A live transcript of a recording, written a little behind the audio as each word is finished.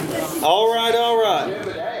All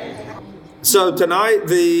right. So tonight,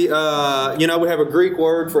 we have a Greek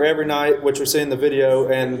word for every night, which we see in the video,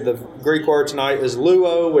 and the Greek word tonight is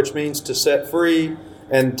LUO, which means to set free.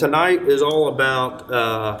 And tonight is all about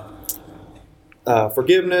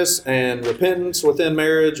forgiveness and repentance within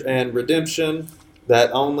marriage and redemption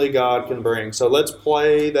that only God can bring. So let's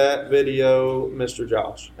play that video, Mr.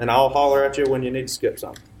 Josh, and I'll holler at you when you need to skip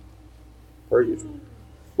something, per usual.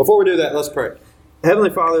 Before we do that, let's pray.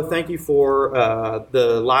 Heavenly Father, thank you for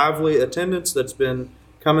the lively attendance that's been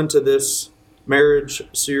coming to this marriage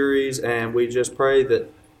series, and we just pray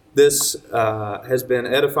that this has been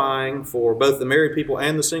edifying for both the married people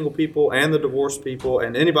and the single people and the divorced people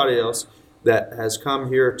and anybody else that has come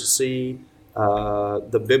here to see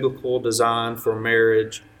the biblical design for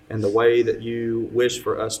marriage and the way that you wish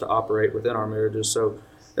for us to operate within our marriages. So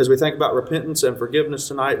as we think about repentance and forgiveness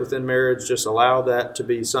tonight within marriage, just allow that to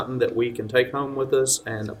be something that we can take home with us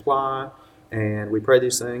and apply. And we pray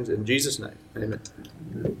these things in Jesus' name. Amen.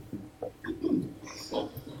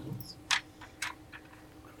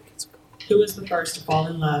 Who was the first to fall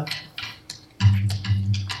in love?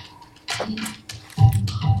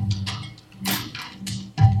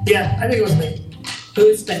 Yeah, I think it was me. Who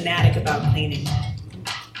is fanatic about cleaning?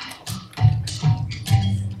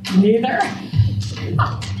 Neither.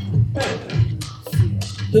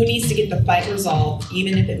 Who needs to get the fight resolved,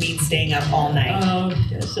 even if it means staying up all night? Oh,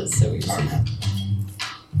 gosh, that's so easy.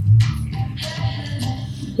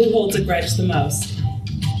 Who holds a grudge the most?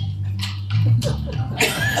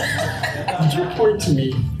 Did you point to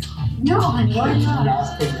me? No, honey, why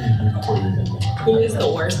not? Who is the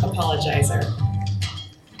worst apologizer?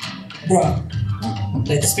 Bruh.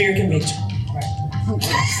 Let the spirit convict you.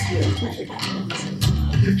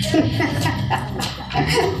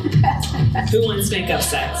 Who wants make-up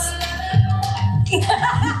sex?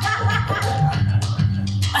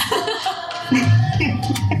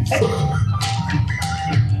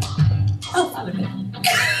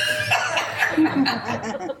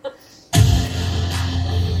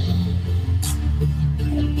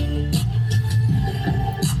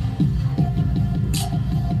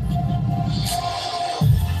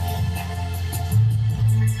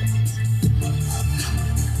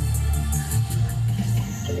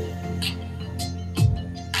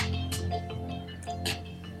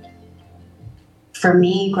 For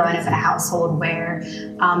me, growing up in a household where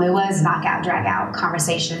it was knockout, drag out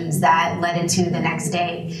conversations that led into the next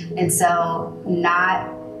day. And so not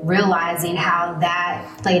realizing how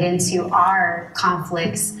that played into our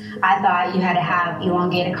conflicts, I thought you had to have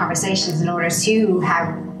elongated conversations in order to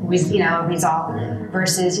have resolve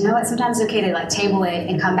versus, you know what, sometimes it's okay to like table it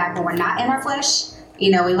and come back when we're not in our flesh. We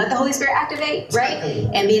let the Holy Spirit activate, right?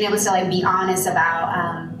 And being able to like be honest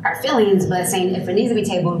about our feelings, but saying if it needs to be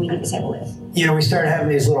tabled, we need to table it. We started having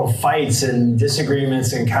these little fights and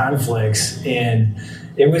disagreements and conflicts, and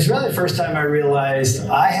it was really the first time I realized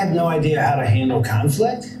I had no idea how to handle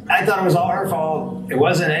conflict. I thought it was all her fault. It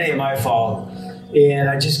wasn't any of my fault. And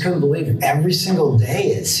I just couldn't believe it. Every single day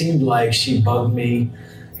it seemed like she bugged me.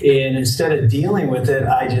 And instead of dealing with it,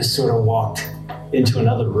 I just sort of walked into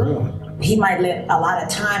another room. He might let a lot of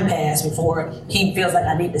time pass before he feels like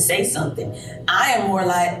I need to say something. I am more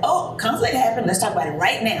like, oh, conflict happened. Let's talk about it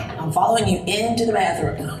right now. I'm following you into the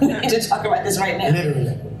bathroom. We need to talk about this right now.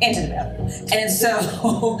 Literally. Into the bathroom. And so,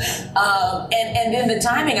 and then the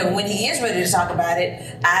timing of when he is ready to talk about it,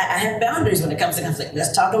 I have boundaries when it comes to conflict.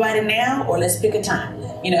 Let's talk about it now or let's pick a time.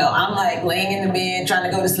 I'm like laying in the bed trying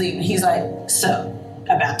to go to sleep and he's like, so,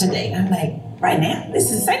 about today. I'm like, right now,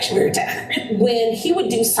 this is sanctuary time. When he would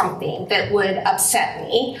do something that would upset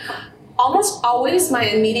me, almost always my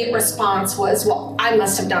immediate response was, well, I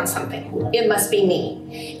must have done something. It must be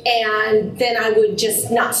me. And then I would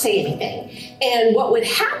just not say anything. And what would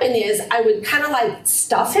happen is I would kind of like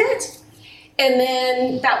stuff it, and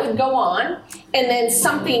then that would go on, and then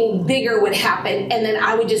something bigger would happen, and then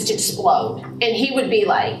I would just explode. And he would be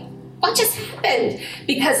like, what just happened?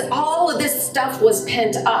 Because all of this stuff was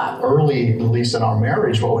pent up. Early, at least in our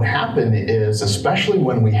marriage, what would happen is, especially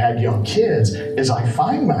when we had young kids, is I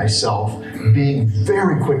find myself being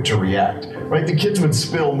very quick to react, right? The kids would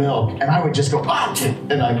spill milk and I would just go, ah!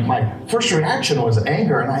 And my first reaction was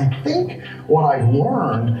anger. And I think what I've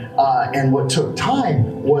learned and what took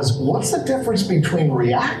time was, what's the difference between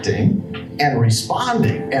reacting and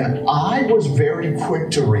responding? And I was very quick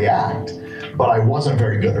to react, but I wasn't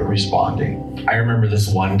very good at responding. I remember this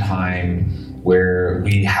one time where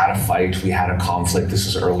we had a fight, we had a conflict. This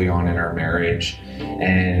was early on in our marriage,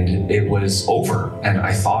 and it was over, and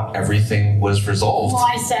I thought everything was resolved. Well,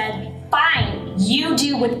 I said, fine, you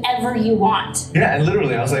do whatever you want. Yeah, and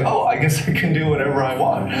literally I was like, oh, I guess I can do whatever I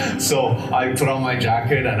want. So I put on my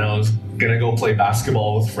jacket and I was gonna go play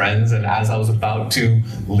basketball with friends, and as I was about to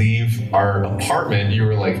leave our apartment, you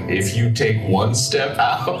were like, if you take one step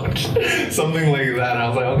out, something like that. And I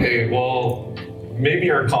was like, okay, well,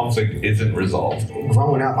 maybe our conflict isn't resolved.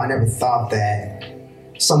 Growing up, I never thought that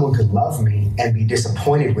someone could love me and be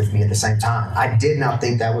disappointed with me at the same time. I did not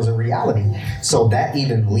think that was a reality. So that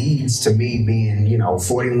even leads to me being,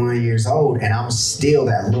 41 years old, and I'm still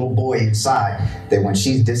that little boy inside that when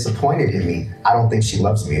she's disappointed in me, I don't think she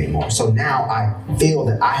loves me anymore. So now I feel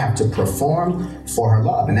that I have to perform for her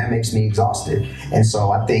love, and that makes me exhausted. And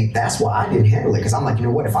so I think that's why I didn't handle it, because I'm like, you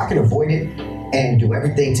know what, if I can avoid it and do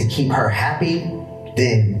everything to keep her happy,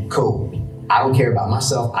 then cool. I don't care about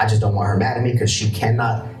myself. I just don't want her mad at me, because she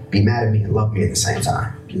cannot be mad at me and love me at the same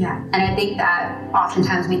time. Yeah, and I think that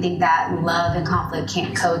oftentimes we think that love and conflict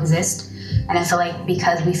can't coexist. And I feel like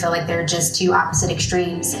because we feel like they're just two opposite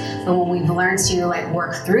extremes, but when we've learned to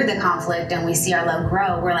work through the conflict and we see our love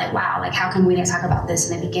grow, we're like, wow, how come we didn't talk about this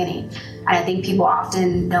in the beginning? And I think people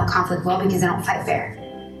often don't conflict well because they don't fight fair.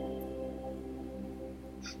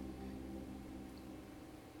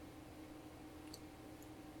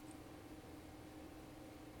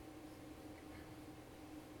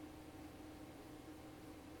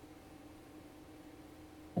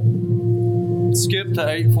 Skip to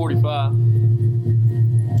 8:45.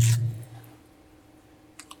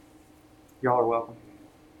 Y'all are welcome.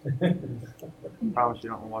 I promise you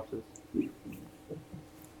don't want to watch this.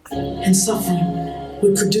 And suffering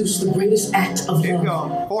would produce the greatest act of Keep love.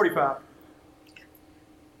 going. 45.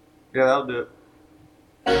 Yeah, that'll do it.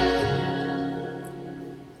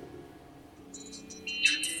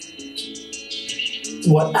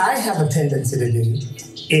 What I have a tendency to do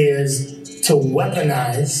is to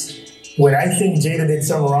weaponize when I think Jada did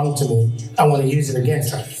something wrong to me, I want to use it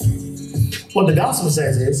against her. What the gospel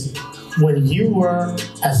says is, when you were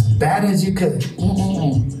as bad as you could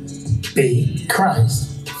be,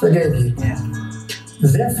 Christ forgave you. Yeah.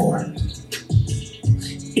 Therefore,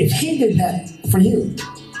 if he did that for you,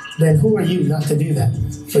 then who are you not to do that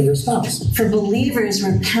for your spouse? For believers,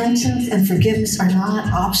 repentance and forgiveness are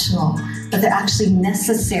not optional, but they're actually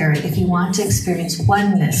necessary if you want to experience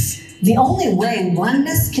oneness. The only way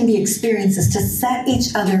oneness can be experienced is to set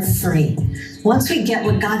each other free. Once we get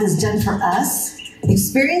what God has done for us,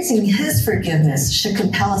 experiencing his forgiveness should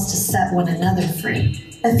compel us to set one another free.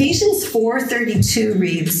 Ephesians 4:32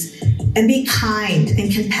 reads, "And be kind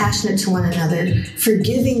and compassionate to one another,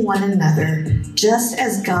 forgiving one another, just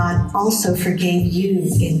as God also forgave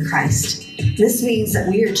you in Christ." This means that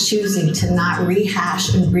we are choosing to not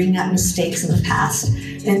rehash and bring up mistakes in the past.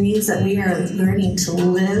 It means that we are learning to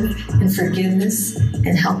live in forgiveness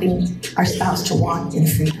and helping our spouse to walk in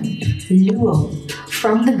freedom. LUO,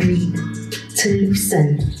 from the Greek, to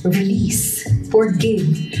loosen, release,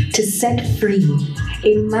 forgive, to set free.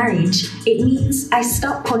 In marriage, it means I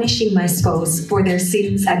stop punishing my spouse for their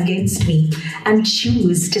sins against me and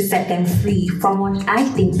choose to set them free from what I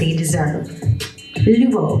think they deserve.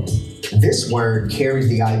 LUO. This word carries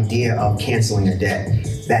the idea of canceling a debt.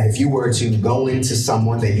 That if you were to go into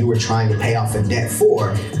someone that you were trying to pay off a debt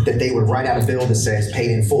for, that they would write out a bill that says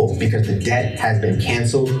paid in full because the debt has been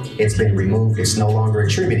canceled, it's been removed, it's no longer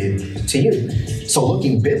attributed to you. So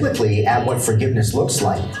looking biblically at what forgiveness looks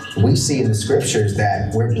like, we see in the scriptures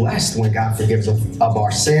that we're blessed when God forgives of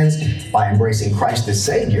our sins by embracing Christ as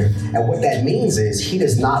Savior. And what that means is he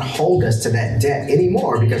does not hold us to that debt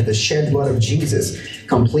anymore because the shed blood of Jesus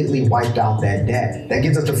completely wiped out that debt. That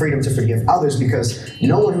gives us the freedom to forgive others because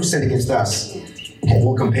no one who sinned against us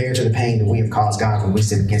will compare to the pain that we have caused God when we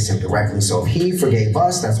sin against him directly. So if he forgave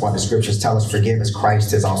us, that's why the scriptures tell us forgive as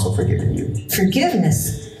Christ has also forgiven you.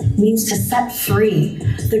 Forgiveness means to set free.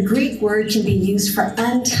 The Greek word can be used for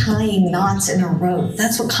untying knots in a rope.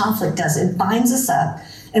 That's what conflict does. It binds us up,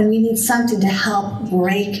 and we need something to help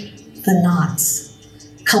break the knots.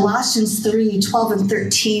 Colossians 3:12 and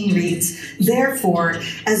 13 reads, "Therefore,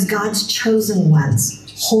 as God's chosen ones,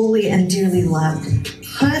 holy and dearly loved,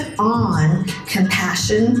 put on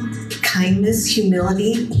compassion, kindness,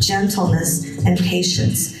 humility, gentleness, and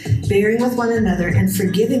patience, bearing with one another and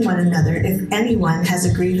forgiving one another if anyone has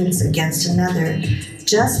a grievance against another.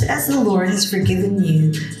 Just as the Lord has forgiven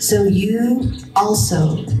you, so you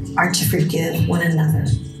also are to forgive one another."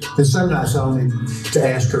 And sometimes I need to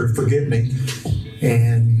ask her to forgive me,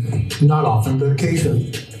 and not often, but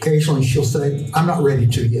occasionally she'll say, "I'm not ready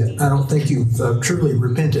to yet. I don't think you've truly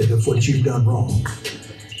repented of what you've done wrong."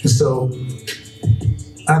 And so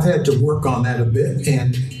I've had to work on that a bit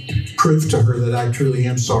and prove to her that I truly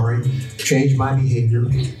am sorry, change my behavior,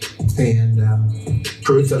 and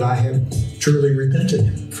proof that I have truly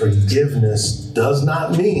repented. Forgiveness does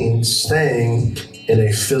not mean staying in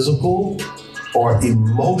a physical or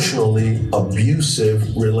emotionally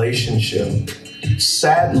abusive relationship.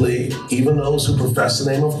 Sadly, even those who profess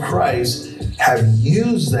the name of Christ have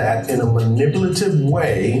used that in a manipulative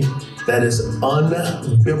way that is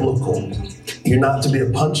unbiblical. You're not to be a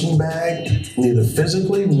punching bag, neither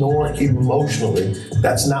physically nor emotionally.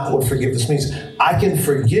 That's not what forgiveness means. I can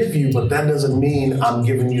forgive you, but that doesn't mean I'm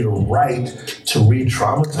giving you the right to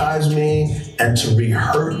re-traumatize me and to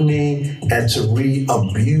re-hurt me and to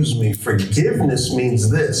re-abuse me. Forgiveness means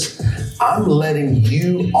this. I'm letting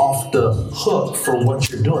you off the hook for what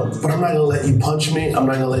you're doing, but I'm not gonna let you punch me. I'm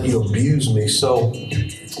not gonna let you abuse me. So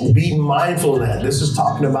be mindful of that. This is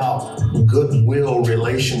talking about goodwill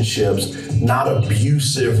relationships, not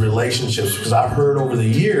abusive relationships, because I've heard over the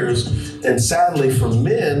years, and sadly for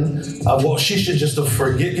men, well, she should just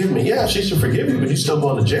forgive me. Yeah, she should forgive you, but you're still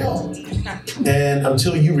going to jail. And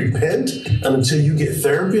until you repent, and until you get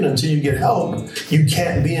therapy, and until you get help, you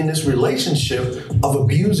can't be in this relationship of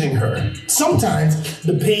abusing her. Sometimes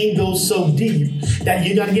the pain goes so deep that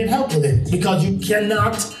you gotta get help with it, because you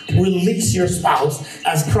cannot release your spouse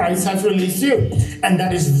as Christ has released you. And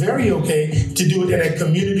that is very okay to do it in a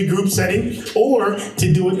community group setting or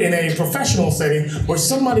to do it in a professional setting where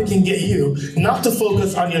somebody can get you not to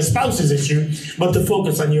focus on your spouse's issue, but to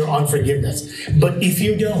focus on your unforgiveness. But if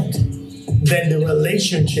you don't, then the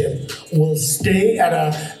relationship will stay at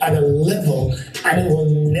a level and it will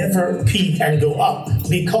never peak and go up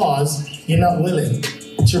because you're not willing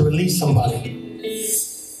to release somebody.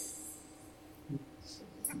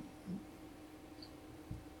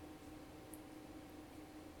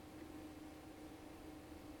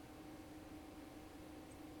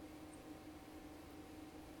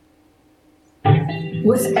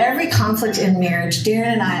 With every conflict in marriage,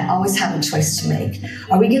 Darren and I always have a choice to make.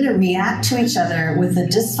 Are we going to react to each other with the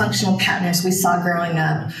dysfunctional patterns we saw growing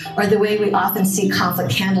up, or the way we often see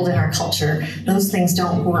conflict handled in our culture? Those things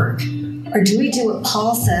don't work. Or do we do what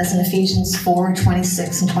Paul says in Ephesians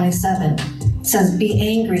 4:26 and 27? It says, "Be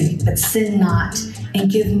angry, but sin not, and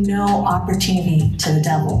give no opportunity to the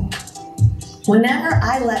devil." Whenever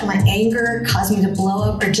I let my anger cause me to blow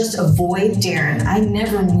up or just avoid Darren, I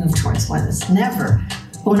never move towards oneness, never.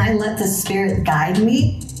 But when I let the Spirit guide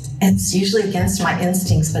me, it's usually against my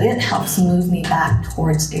instincts, but it helps move me back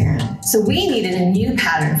towards Darren. So we needed a new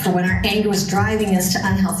pattern for when our anger was driving us to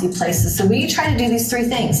unhealthy places. So we try to do these three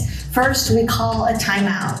things. First, we call a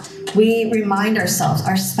timeout. We remind ourselves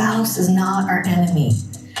our spouse is not our enemy.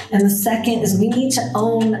 And the second is we need to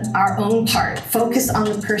own our own part, focus on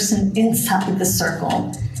the person inside the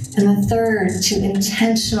circle. And the third, to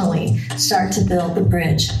intentionally start to build the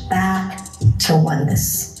bridge back to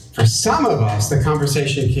oneness. For some of us, the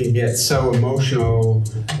conversation can get so emotional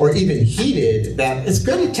or even heated that it's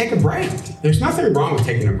good to take a break. There's nothing wrong with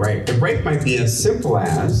taking a break. The break might be as simple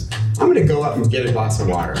as, I'm gonna go up and get a glass of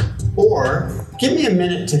water. Or, give me a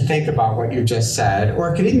minute to think about what you just said.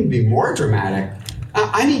 Or it could even be more dramatic.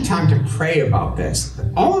 I need time to pray about this.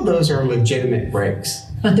 All of those are legitimate breaks.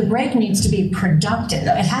 But the break needs to be productive.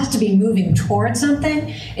 It has to be moving towards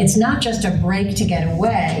something. It's not just a break to get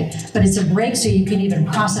away, but it's a break so you can even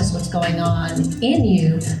process what's going on in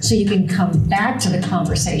you, so you can come back to the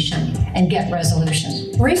conversation and get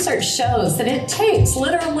resolution. Research shows that it takes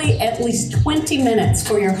literally at least 20 minutes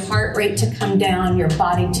for your heart rate to come down, your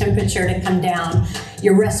body temperature to come down,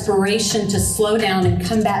 your respiration to slow down and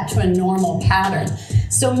come back to a normal pattern.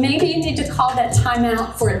 So maybe you need to call that time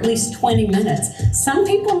out for at least 20 minutes. Some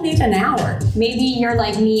people need an hour. Maybe you're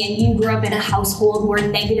like me and you grew up in a household where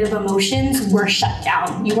negative emotions were shut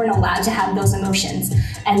down. You weren't allowed to have those emotions.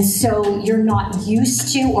 And so you're not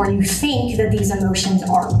used to, or you think that these emotions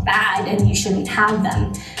are bad and you shouldn't have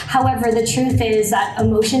them. However, the truth is that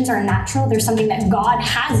emotions are natural. They're something that God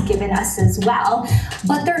has given us as well,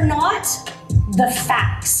 but they're not the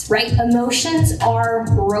facts, right? Emotions are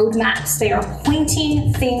roadmaps. They are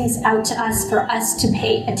pointing things out to us for us to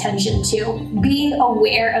pay attention to. Being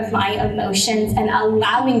aware of my emotions and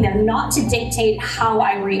allowing them not to dictate how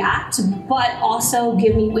I react, but also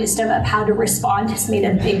give me wisdom of how to respond has made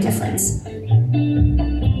a big difference.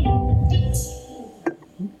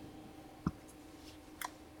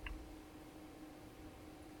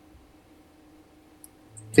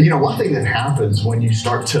 And one thing that happens when you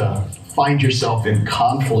start to find yourself in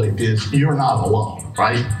conflict is you're not alone,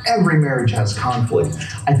 right? Every marriage has conflict.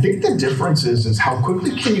 I think the difference is how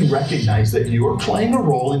quickly can you recognize that you're playing a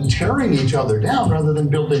role in tearing each other down rather than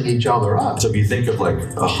building each other up. So if you think of like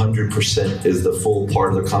 100% is the full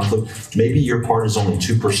part of the conflict, maybe your part is only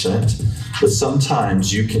 2%, but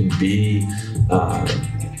sometimes you can be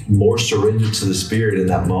more surrendered to the Spirit in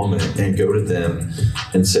that moment and go to them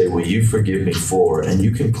and say, will you forgive me for? And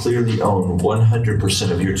you can clearly own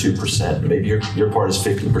 100% of your 2%. Maybe your part is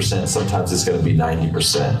 50%. Sometimes it's going to be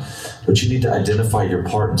 90%. But you need to identify your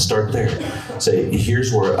part and start there. Say,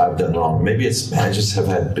 here's where I've done wrong. Maybe it's, I just have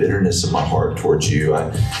had bitterness in my heart towards you.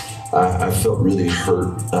 I felt really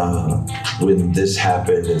hurt when this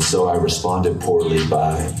happened, and so I responded poorly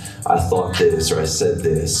by, I thought this or I said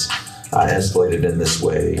this. I escalated in this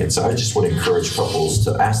way. And so I just would encourage couples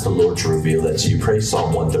to ask the Lord to reveal that to you. Pray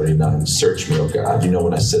Psalm 139, search me, O God. You know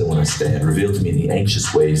when I sit and when I stand. Reveal to me the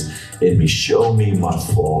anxious ways in me. Show me my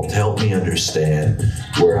fault. Help me understand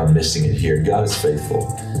where I'm missing it here. God is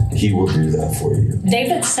faithful. He will do that for you.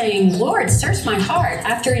 David's saying, Lord, search my heart,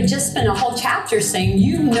 after he just spent a whole chapter saying,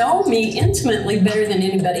 you know me intimately better than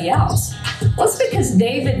anybody else. Well, it's because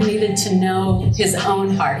David needed to know his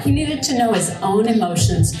own heart. He needed to know his own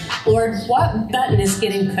emotions. Lord, what button is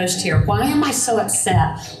getting pushed here? Why am I so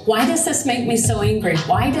upset? Why does this make me so angry?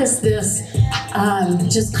 Why does this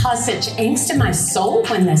just cause such angst in my soul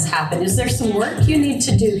when this happened? Is there some work you need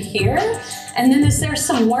to do here? And then is there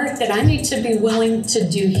some work that I need to be willing to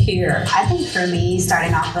do here? I think for me,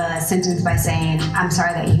 starting off a sentence by saying, I'm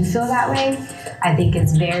sorry that you feel that way, I think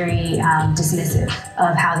it's very dismissive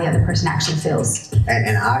of how the other person actually feels.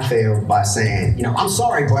 And I failed by saying, I'm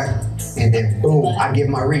sorry, but, and then boom, I give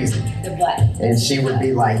my reason. The but. And she would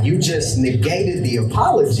be like, you just negated the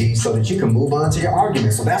apology so that you can move on to your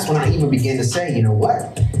argument. So that's when I even begin to say, you know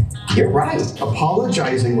what? You're right.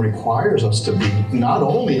 Apologizing requires us to be not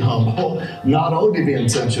only humble, not only to be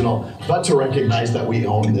intentional, but to recognize that we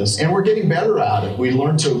own this. And we're getting better at it. We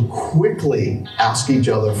learn to quickly ask each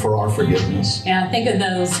other for our forgiveness. Yeah, think of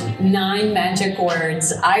those 9 magic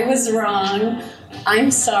words. I was wrong. I'm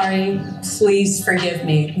sorry. Please forgive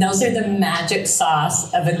me. Those are the magic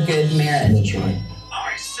sauce of a good marriage. That's right.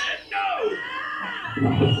 I said no.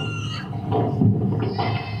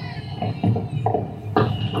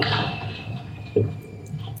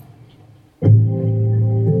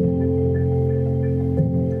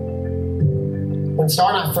 When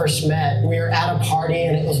Star and I first met, we were at a party,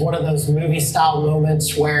 and it was one of those movie-style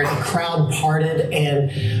moments where the crowd parted,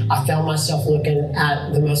 and I found myself looking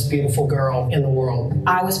at the most beautiful girl in the world.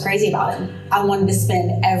 I was crazy about him. I wanted to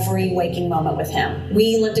spend every waking moment with him.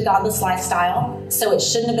 We lived a godless lifestyle, so it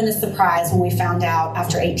shouldn't have been a surprise when we found out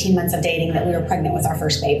after 18 months of dating that we were pregnant with our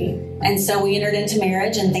first baby. And so we entered into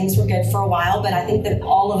marriage, and things were good for a while, but I think that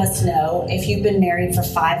all of us know if you've been married for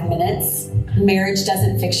 5 minutes, marriage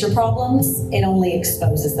doesn't fix your problems, it only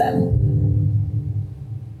exposes them.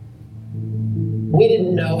 We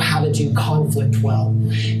didn't know how to do conflict well.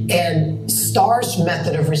 And Star's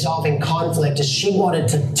method of resolving conflict is she wanted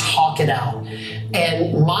to talk it out.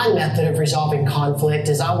 And my method of resolving conflict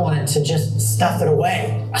is I wanted to just stuff it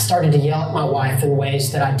away. I started to yell at my wife in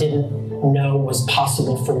ways that I didn't know was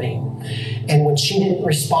possible for me. And when she didn't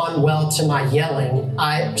respond well to my yelling,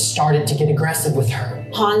 I started to get aggressive with her.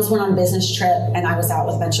 Hans went on a business trip, and I was out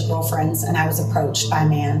with a bunch of girlfriends, and I was approached by a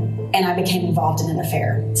man, and I became involved in an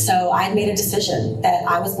affair. So I made a decision that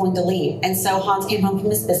I was going to leave. And so Hans came home from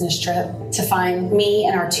his business trip to find me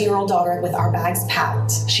and our 2-year-old daughter with our bags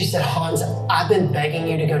packed. She said, Hans, I've been begging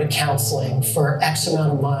you to go to counseling for X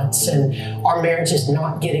amount of months, and our marriage is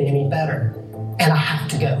not getting any better, and I have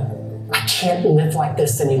to go. I can't live like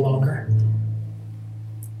this any longer.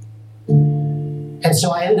 And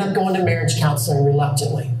so I ended up going to marriage counseling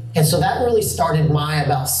reluctantly. And so that really started my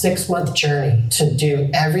about 6-month journey to do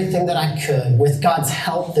everything that I could, with God's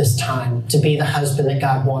help this time, to be the husband that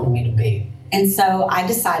God wanted me to be. And so I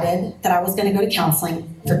decided that I was going to go to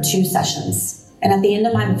counseling for 2 sessions. And at the end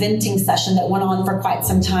of my venting session that went on for quite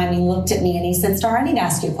some time, he looked at me and he said, Star, I need to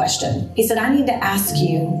ask you a question. He said, I need to ask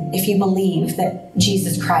you if you believe that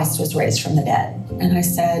Jesus Christ was raised from the dead. And I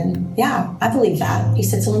said, yeah, I believe that. He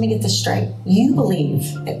said, so let me get this straight. You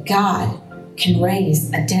believe that God can raise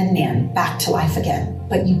a dead man back to life again,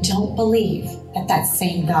 but you don't believe that that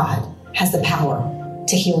same God has the power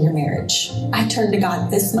to heal your marriage. I turned to God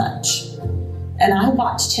this much, and I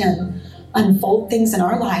watched him unfold things in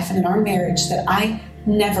our life and in our marriage that I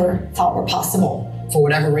never thought were possible. for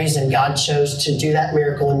whatever reason, God chose to do that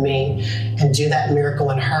miracle in me and do that miracle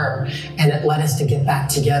in her, and it led us to get back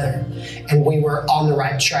together. And we were on the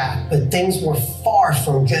right track, but things were far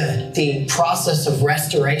from good. The process of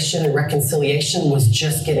restoration and reconciliation was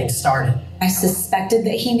just getting started. I suspected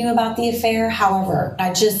that he knew about the affair. However,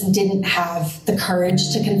 I just didn't have the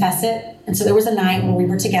courage to confess it. And so there was a night where we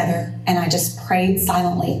were together and I just prayed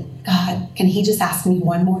silently, God, can he just ask me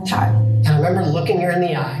one more time? And I remember looking her in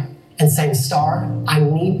the eye and saying, Star, I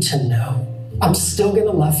need to know. I'm still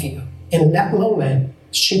gonna love you. And in that moment,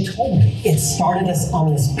 she told me. It started us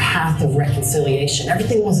on this path of reconciliation.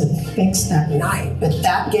 Everything wasn't fixed that night, but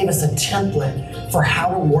that gave us a template for how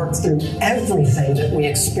to work through everything that we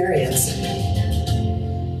experienced.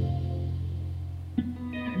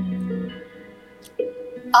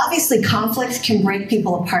 Obviously, conflict can break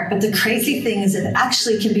people apart, but the crazy thing is it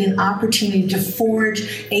actually can be an opportunity to forge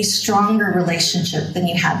a stronger relationship than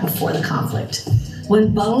you had before the conflict.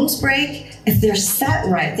 When bones break, if they're set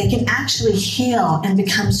right, they can actually heal and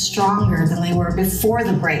become stronger than they were before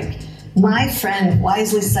the break. My friend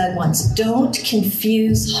wisely said once, don't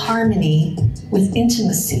confuse harmony with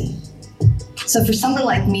intimacy. So for someone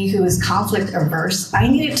like me who is conflict averse, I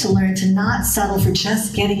needed to learn to not settle for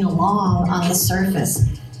just getting along on the surface,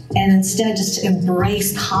 and instead just to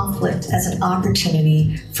embrace conflict as an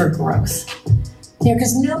opportunity for growth.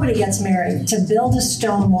 Because nobody gets married to build a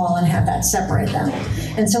stone wall and have that separate them.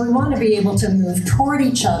 And so we want to be able to move toward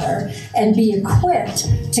each other and be equipped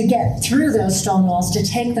to get through those stone walls, to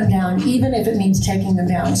take them down, even if it means taking them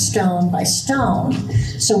down stone by stone,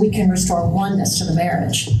 so we can restore oneness to the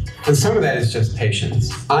marriage. And some of that is just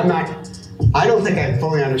patience. I don't think I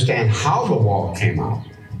fully understand how the wall came up.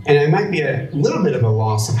 And I might be a little bit of a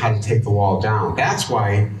loss of how to take the wall down. That's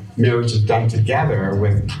why marriage is done together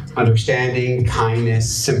with understanding,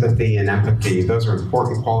 kindness, sympathy, and empathy. Those are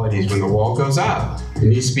important qualities. When the wall goes up, it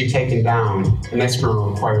needs to be taken down, and that's going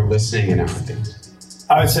to require listening and empathy.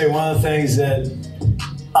 I would say one of the things that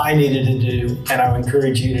I needed to do, and I would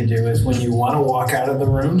encourage you to do, is when you want to walk out of the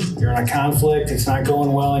room, you're in a conflict, it's not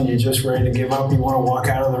going well, and you're just ready to give up, you want to walk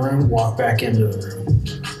out of the room, walk back into the room.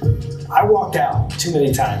 I walked out too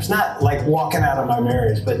many times, not like walking out of my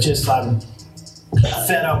marriage, but just I'm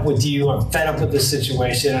fed up with you, I'm fed up with the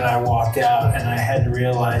situation, and I walked out, and I had to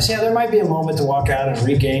realize, yeah, there might be a moment to walk out and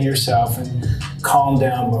regain yourself and calm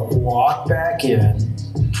down, but walk back in,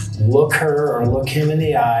 look her or look him in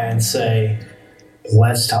the eye and say,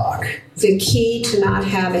 let's talk. The key to not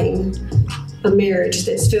having a marriage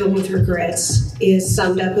that's filled with regrets is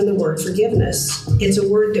summed up in the word forgiveness. It's a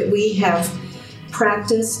word that we have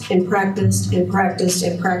practiced and practiced and practiced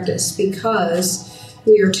and practiced because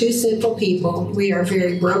we are two sinful people. We are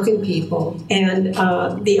very broken people. And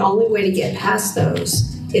the only way to get past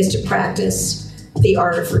those is to practice the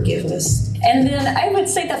art of forgiveness. And then I would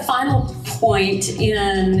say the final point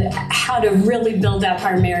in how to really build up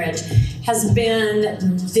our marriage has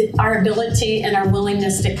been our ability and our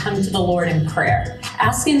willingness to come to the Lord in prayer,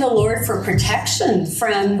 asking the Lord for protection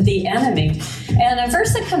from the enemy. And a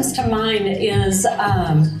verse that comes to mind is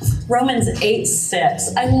Romans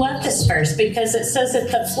 8:6. I love this verse because it says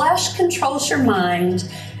that the flesh controls your mind,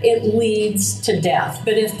 it leads to death.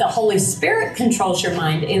 But if the Holy Spirit controls your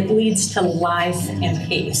mind, it leads to life and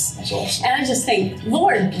peace. That's awesome. And I just think,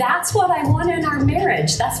 Lord, that's what I want in our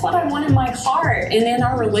marriage. That's what I want in my heart and in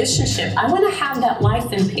our relationship. I want to have that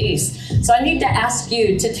life and peace. So I need to ask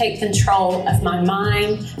you to take control of my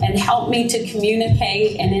mind and help me to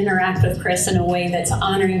communicate and interact with Chris in a way that's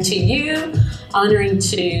honoring to you, honoring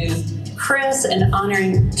to Chris, and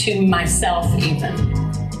honoring to myself even.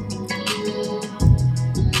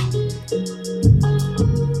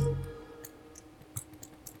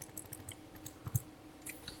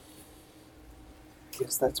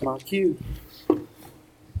 Guess that's my cue.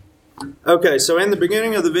 Okay, so in the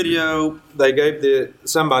beginning of the video,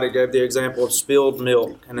 somebody gave the example of spilled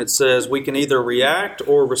milk, and it says we can either react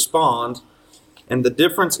or respond, and the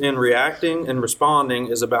difference in reacting and responding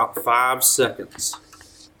is about 5 seconds.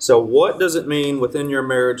 So what does it mean within your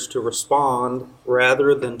marriage to respond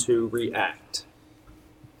rather than to react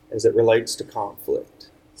as it relates to conflict?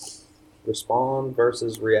 Respond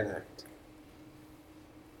versus react.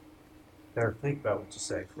 Better think about what you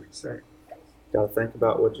say before you say it. Got to think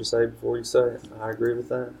about what you say before you say it. I agree with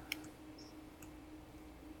that.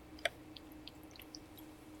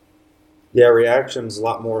 Yeah, reaction's a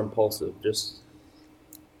lot more impulsive. Just,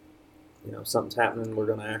 something's happening, we're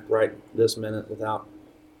going to act right this minute without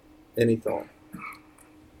any thought.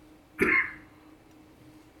 There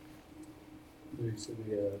used to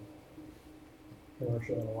be a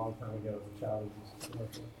commercial a long time ago, it was a child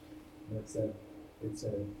commercial, and it said,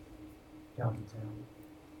 county town.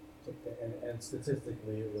 And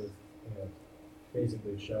statistically, it was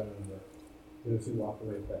basically showing that those who walked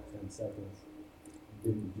away with that 10 seconds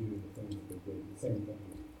didn't do the things that they did. The same thing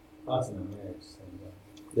with us in a marriage.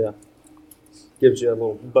 Yeah. Gives you a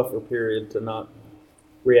little buffer period to not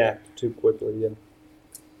react too quickly. Yeah.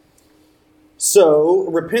 So,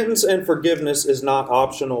 repentance and forgiveness is not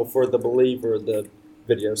optional for the believer, the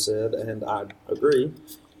video said, and I agree.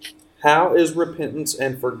 How is repentance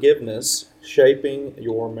and forgiveness shaping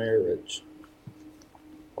your marriage?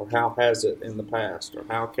 Or how has it in the past? Or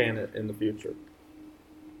how can it in the future?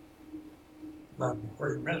 Might be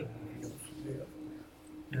pretty miserable if you don't forgive.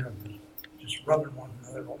 You know, just rubbing one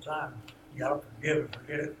another all the time. You gotta forgive and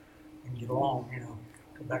forget it and get along,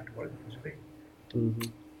 go back to what it used to be. Mm-hmm.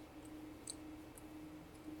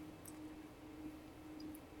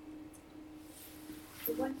 I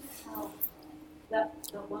wonder how that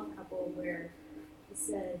one couple where he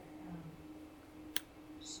said,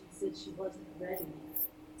 she said she wasn't ready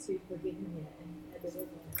to forgive him yet and he had to work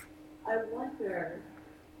on it. I wonder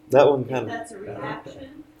that one if kind of that's a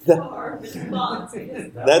reaction or a response,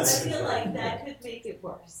 because I feel like that could make it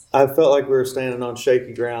worse. I felt like we were standing on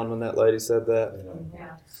shaky ground when that lady said that.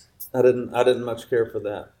 Yeah. I didn't much care for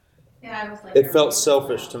that. Yeah, I was like, it felt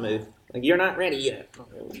selfish to me. Like, you're not ready yet.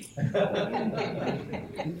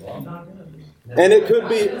 And it could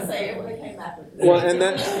be, well, and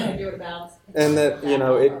that,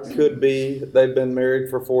 it could be they've been married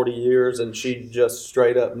for 40 years and she just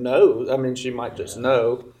straight up knows. I mean, she might just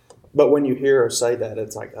know. But when you hear her say that,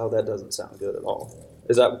 it's like, oh, that doesn't sound good at all.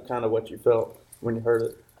 Is that kind of what you felt when you heard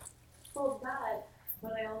it? Well, that,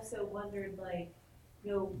 but I also wondered,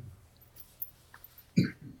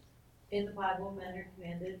 in the Bible, men are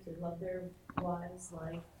commanded to love their wives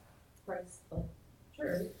like Christ loved the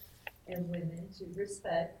church, and women to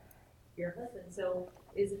respect your husband. So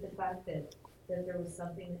is it the fact that there was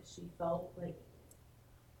something that she felt like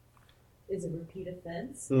is a repeat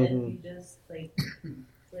offense, and you just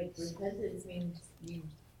repentance means you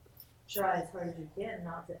try as hard as you can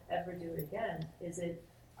not to ever do it again? Is it,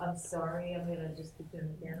 I'm sorry, I'm gonna just keep doing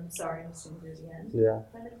it again, I'm sorry, I'm just gonna do it again,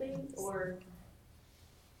 kind of thing? Or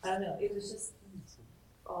I don't know, it was just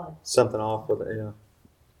odd. Something off with it, yeah.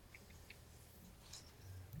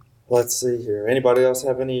 Let's see here. Anybody else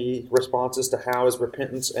have any responses to how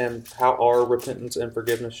are repentance and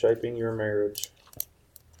forgiveness shaping your marriage?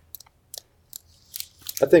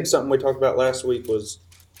 I think something we talked about last week was,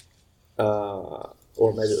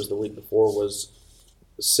 or maybe it was the week before, was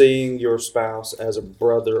seeing your spouse as a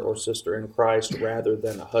brother or sister in Christ rather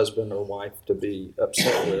than a husband or wife to be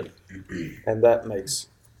upset with. And that makes,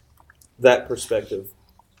 that perspective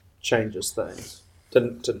changes things.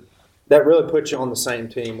 That really puts you on the same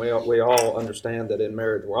team. We all understand that in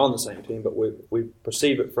marriage we're on the same team, but we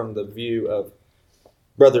perceive it from the view of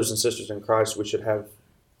brothers and sisters in Christ. We should have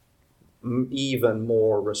even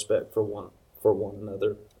more respect for one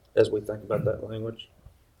another as we think about that language.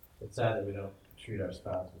 It's sad that we don't treat our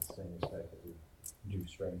spouse with the same respect that we do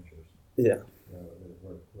strangers. Yeah.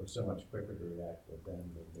 We're so much quicker to react with them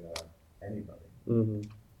than we are anybody. Mm-hmm.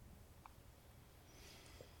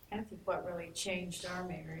 I think what really changed our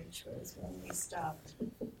marriage was when we stopped,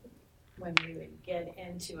 when we would get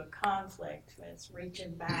into a conflict, was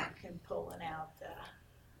reaching back and pulling out the...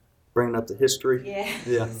 Bringing up the history.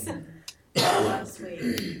 Yeah. Once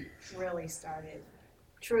we really started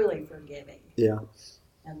truly forgiving. Yeah.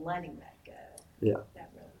 And letting that go. Yeah.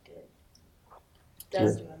 That really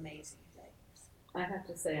does do amazing things. I have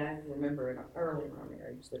to say, I remember early in our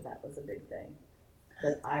marriage that was a big thing.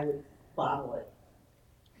 That I would bottle it.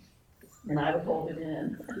 And I would hold it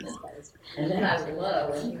in. And then I would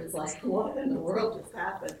low, and he was like, what in the world just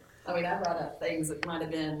happened? I mean, I brought up things that might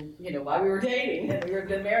have been, while we were dating, and we were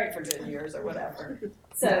been married for 10 years or whatever.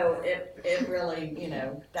 So it really,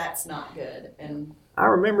 that's not good. And I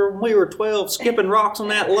remember when we were 12 skipping rocks on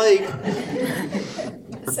that lake.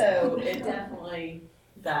 So it definitely,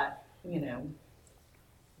 that,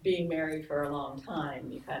 being married for a long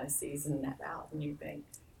time, you kind of season that out and you think,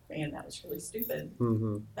 man, that was really stupid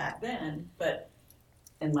back then. But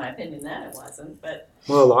in my opinion, then it wasn't. But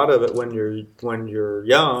well, a lot of it when you're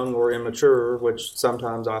young or immature, which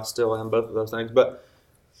sometimes I still am, both of those things. But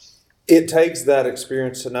it takes that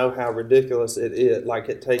experience to know how ridiculous it is. Like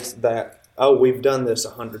it takes that, oh, we've done this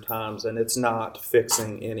 100 times and it's not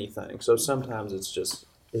fixing anything. So sometimes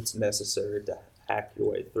it's necessary to hack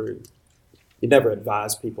your way through. You never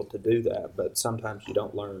advise people to do that, but sometimes you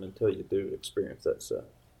don't learn until you do experience that stuff.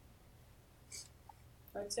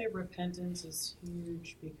 I'd say repentance is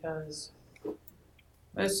huge because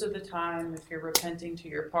most of the time, if you're repenting to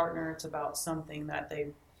your partner, it's about something that they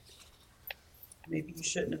maybe you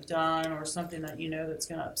shouldn't have done, or something that you know that's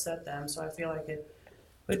going to upset them. So I feel like it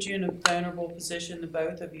puts you in a vulnerable position, the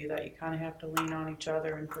both of you, that you kind of have to lean on each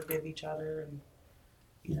other and forgive each other. And,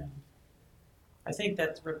 you know, I think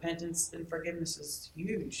that repentance and forgiveness is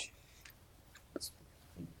huge. It's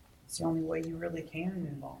the only way you really can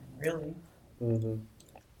move on, really. Mm-hmm.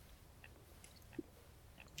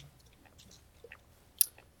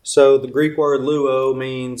 So the Greek word LUO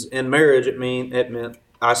means, in marriage, it meant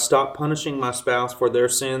I stop punishing my spouse for their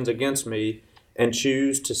sins against me and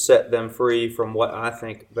choose to set them free from what I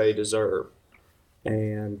think they deserve.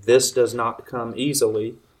 And this does not come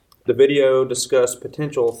easily. The video discussed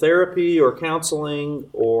potential therapy or counseling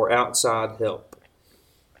or outside help.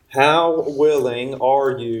 How willing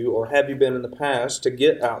are you, or have you been in the past, to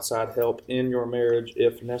get outside help in your marriage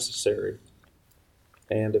if necessary?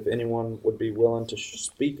 And if anyone would be willing to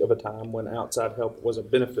speak of a time when outside help was a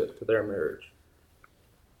benefit to their marriage.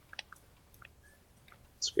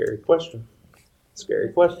 Scary question.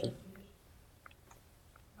 Scary question.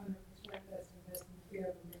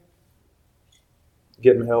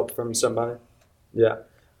 Getting help from somebody. Yeah.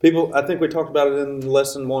 People, I think we talked about it in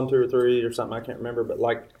lesson 1, 2, or 3 or something. I can't remember. But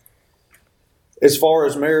like, as far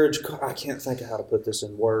as marriage, I can't think of how to put this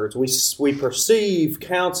in words. We perceive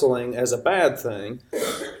counseling as a bad thing.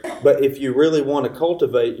 But if you really want to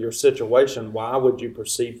cultivate your situation, why would you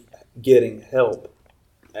perceive getting help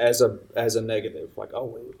as a negative? Like,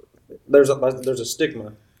 oh, there's a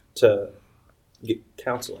stigma to get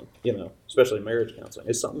counseling, especially marriage counseling.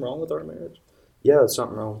 Is something wrong with our marriage? Yeah, there's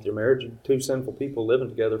something wrong with your marriage. Two sinful people living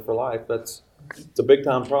together for life. It's a big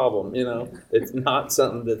time problem. It's not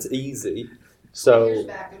something that's easy. So years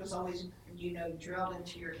back, it was always drilled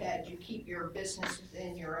into your head. You keep your business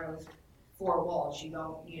within your own 4 walls. You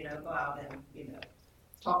don't go out and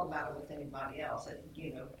talk about it with anybody else. And,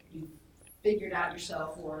 you figure it out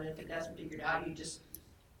yourself, or if it doesn't figure it out, you just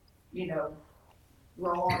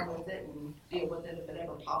roll on with it and deal with it if it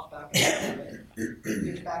ever pops back up.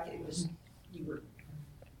 Years back,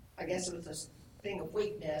 I guess it was a thing of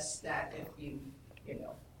weakness that if you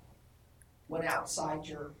went outside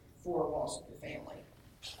your 4 walls of your family.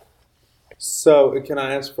 So can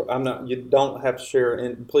I ask for? You don't have to share,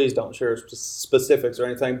 and please don't share specifics or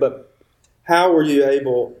anything. But how were you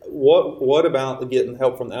able? What about the getting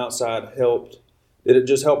help from the outside helped? Did it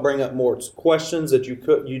just help bring up more questions that you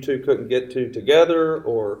two couldn't get to together,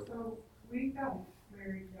 or? So we got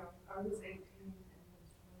married young. I was 18 and he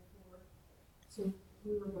was 24. So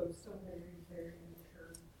we were both still very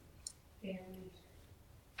immature, and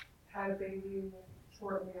had a baby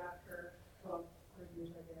shortly after, 3 years,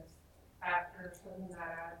 I guess, after. So then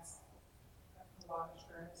that adds a lot of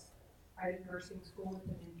stress. I did nursing school with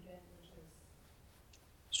an infant, which is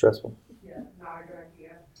Stressful. Yeah, not a good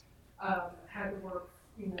idea. Had to work,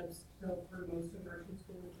 still through most of nursing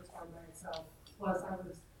school, which was hard by itself. Plus, I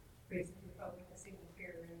was basically felt like a single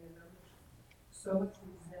parent, and there was so much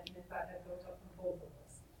resentment that had built up from both of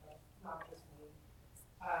us, not just me.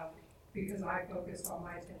 Because I focused all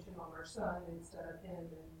my attention on our son instead of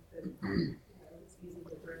him, and it's easy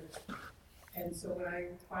to bring. And so when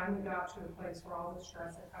I finally got to a place where all the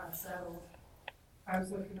stress had kind of settled, I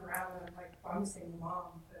was looking around and I'm like, if I'm a single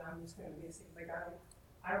mom, then I'm just going to be a single. Like,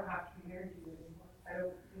 I don't have to be married to you anymore. I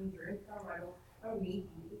don't need your income. I don't need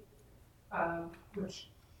you.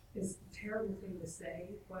 Which is a terrible thing to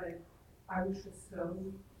say, but I was just so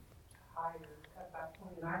tired at that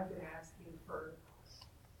point, and I've been asking for.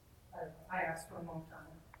 I asked for a long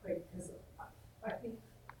time, because I think,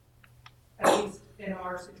 at least in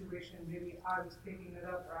our situation, maybe I was picking it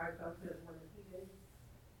up, or I felt it more than he did.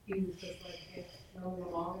 He was just like, hey, no,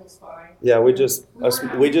 along, it's fine. Yeah, we just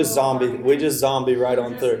zombie right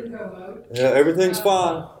on through. Yeah, everything's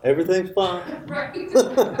fine. Everything's fine. Right.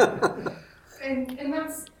 and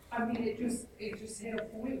that's, it just hit a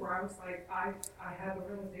point where I was like, I had a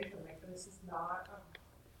realization, like, this is not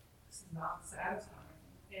satisfying.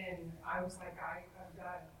 And I was like,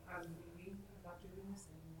 I'm leaving. I'm not doing this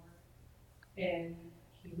anymore. And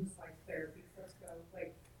he was like, therapy, let's go.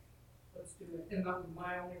 Like, let's do it. And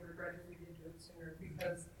my only regret is we didn't do it sooner,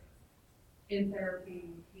 because in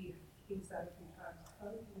therapy, he said a few times,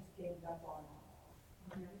 oh, he's ganged up on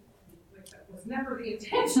me. Like, that was never the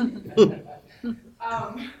intention.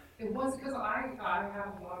 It was because I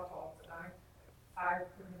have a lot of faults, and I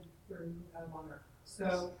put him through on her.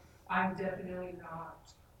 So I'm definitely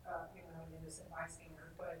not, an innocent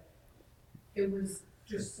bystander, but it was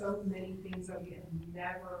just so many things that we had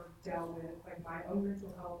never dealt with. Like, my own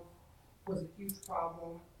mental health was a huge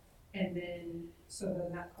problem, and then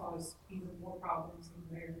that caused even more problems in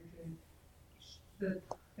the marriage. And the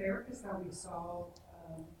therapist that we saw,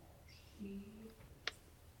 she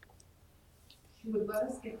she would let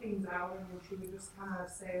us get things out, and then she would just kind of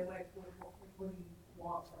say, like, what do you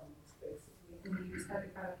want from us, basically? And we just had to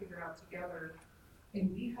kind of figure it out together.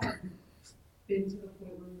 And we had been to the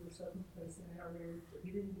point where we were so complacent in our marriage that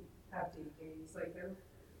we didn't have date days. Like,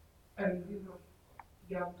 we were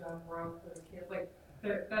young, dumb, broke, with a kid. Like,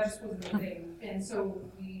 that just wasn't a thing. And so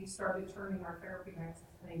we started turning our therapy nights, as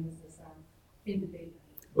lame as this sounds, into date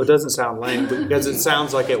nights. Well, it doesn't sound lame because it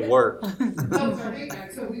sounds like it worked. No, it's our date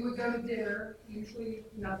night. So we would go to dinner, usually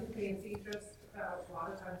nothing fancy, just a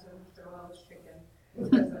lot of times it was Joe Ellis chicken,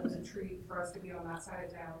 because that was a treat for us to be on that side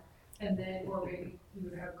of town. And then, or maybe we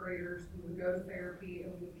would have graders, we would go to therapy,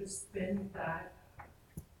 and we would just spend that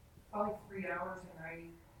probably 3 hours a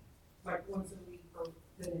night, like once a week, or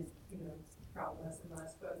then, got less and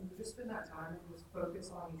less. But we would just spend that time and just focus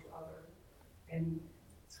on each other and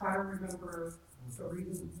try to remember the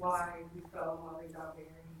reasons why we fell and why we got married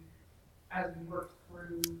as we worked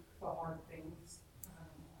through the hard things.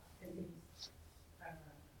 And things,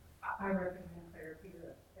 I recommend therapy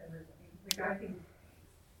to everybody. Like, I think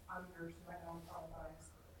I'm a nurse, so I don't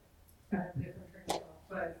apologize. I have different training,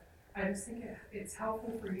 but I just think it's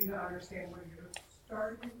helpful for you to understand where you're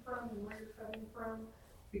starting from and where you're coming from,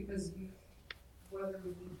 because whether we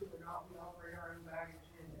need to or not, we all bring our own baggage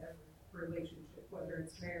in every relationship, whether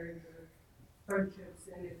it's marriage or friendships.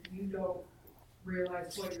 And if you don't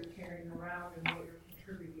realize what you're carrying around and what you're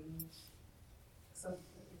contributing, something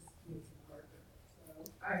makes it harder. So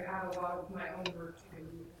I had a lot of my own work to do,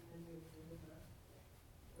 and then we were able to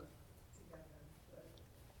work together. But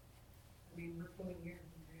I mean, we're 20 years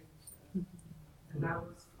in June, so, and that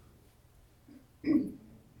was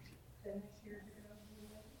 10-ish years ago.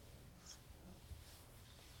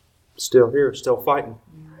 Still here, still fighting.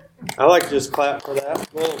 I like to just clap for that.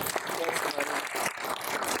 Well,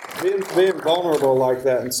 being vulnerable like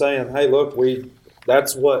that and saying, "Hey, look,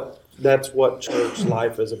 that's what church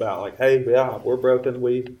life is about." Like, hey, yeah, we're broken.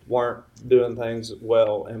 We weren't doing things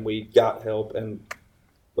well, and we got help. And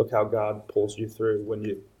look how God pulls you through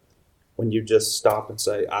when you just stop and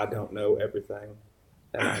say, "I don't know everything,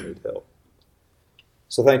 and I need help."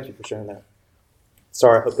 So, thank you for sharing that.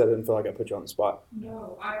 Sorry, I hope that didn't feel like I put you on the spot.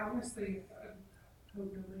 No, I honestly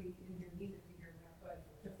hope nobody in here needed to hear that, but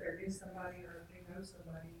if there is somebody or if they know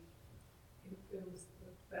somebody, it was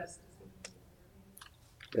the best decision.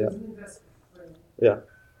 It was an investment, really.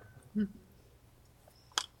 Yeah.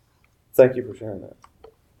 Thank you for sharing that.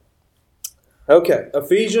 Okay,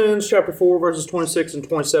 Ephesians chapter 4, verses 26 and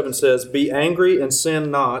 27 says, "Be angry and sin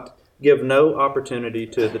not, give no opportunity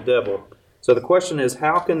to the devil." So the question is,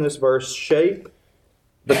 how can this verse shape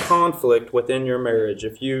the conflict within your marriage?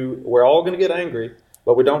 We're all going to get angry,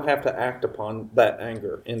 but we don't have to act upon that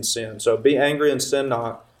anger in sin. So be angry and sin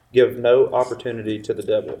not, give no opportunity to the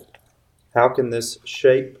devil. How can this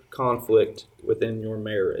shape conflict within your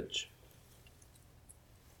marriage?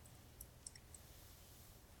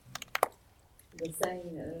 The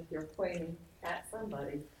saying that if you're pointing at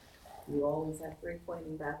somebody, you always have three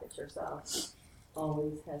pointing back at yourself.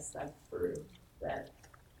 Always has stuck through that.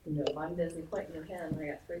 If I'm busy pointing at him, I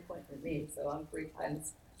got 3 pointing at me, so I'm 3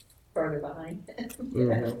 times further behind him.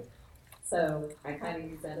 Mm-hmm. So I kind of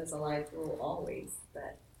use that as a life rule always,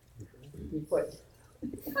 that you put.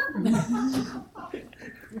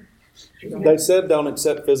 They said don't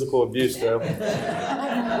accept physical abuse, though.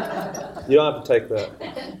 You don't have to take that.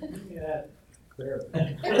 Yeah, clear.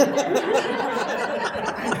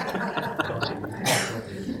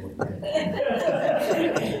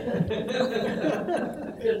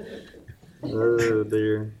 Oh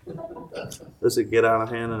dear. Does it get out of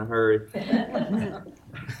hand in a hurry?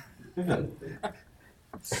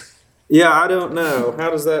 Yeah, I don't know. How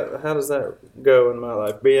does that go in my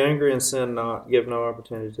life? Be angry and sin not, give no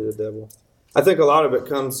opportunity to the devil. I think a lot of it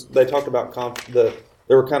comes, they talked about there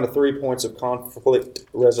were kind of 3 points of conflict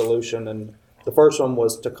resolution, and the first one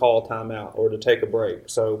was to call time out or to take a break.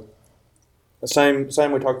 So the same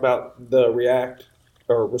we talked about the react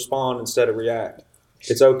or respond instead of react.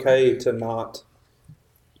 It's okay to not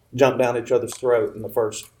jump down each other's throat in the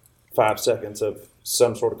first 5 seconds of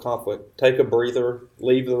some sort of conflict. Take a breather,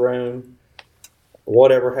 leave the room,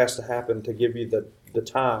 whatever has to happen to give you the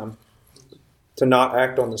time to not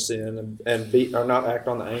act on the sin or not act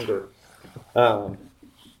on the anger.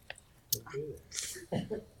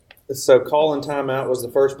 So calling time out was the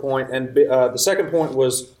first point, and the second point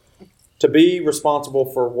was to be responsible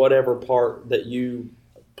for whatever part that you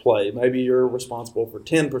play. Maybe you're responsible for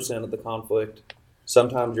 10% of the conflict.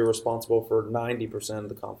 Sometimes you're responsible for 90% of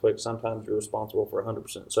the conflict. Sometimes you're responsible for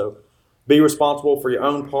 100%. So be responsible for your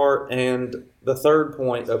own part. And the third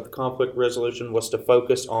point of the conflict resolution was to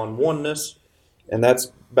focus on oneness And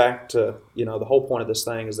that's back to, the whole point of this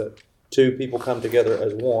thing is that two people come together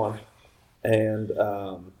as one. And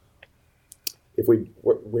if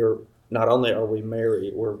we're not only are we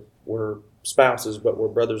married, we're spouses, but we're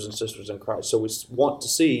brothers and sisters in Christ. So we want to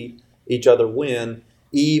see each other win,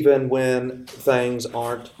 even when things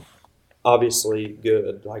aren't obviously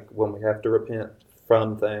good, like when we have to repent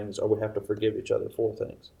from things or we have to forgive each other for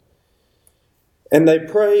things. And they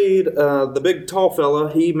prayed, the big tall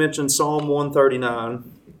fella, he mentioned Psalm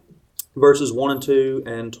 139, verses 1 and 2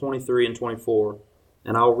 and 23 and 24.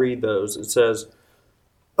 And I'll read those. It says,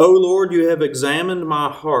 O Lord, you have examined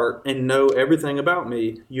my heart and know everything about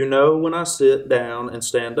me. You know when I sit down and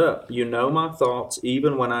stand up. You know my thoughts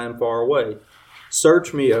even when I am far away.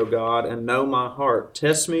 Search me, O God, and know my heart.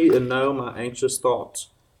 Test me and know my anxious thoughts.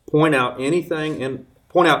 Point out anything in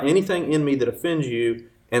me that offends you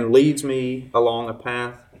and leads me along a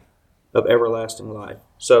path of everlasting life.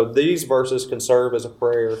 So these verses can serve as a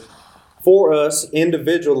prayer for us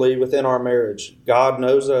individually within our marriage. God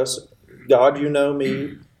knows us. God, you know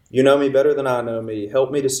me. You know me better than I know me.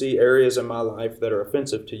 Help me to see areas in my life that are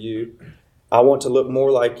offensive to you. I want to look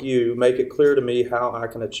more like you. Make it clear to me how I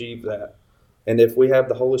can achieve that. And if we have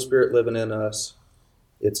the Holy Spirit living in us,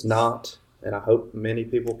 it's not, and I hope many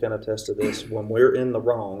people can attest to this, when we're in the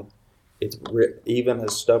wrong, it's even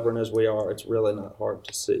as stubborn as we are, it's really not hard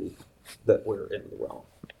to see that we're in the wrong.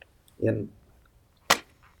 And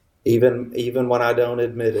even when I don't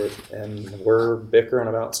admit it and we're bickering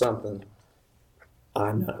about something,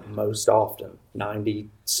 I know most often,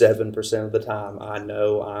 97% of the time, I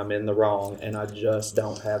know I'm in the wrong and I just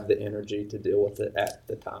don't have the energy to deal with it at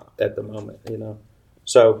the moment,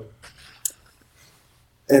 So,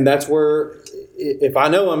 and that's where, if I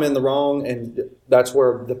know I'm in the wrong, and that's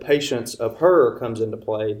where the patience of her comes into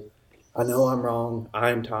play. I know I'm wrong.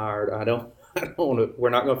 I'm tired. We're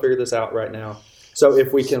not going to figure this out right now. So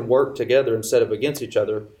if we can work together instead of against each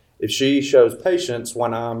other, if she shows patience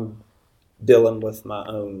when I'm dealing with my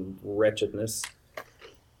own wretchedness,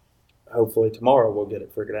 hopefully tomorrow we'll get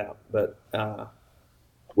it figured out. But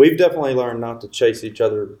we've definitely learned not to chase each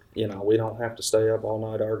other. We don't have to stay up all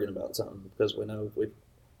night arguing about something because we know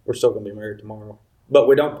we're still going to be married tomorrow. But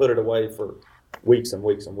we don't put it away for weeks and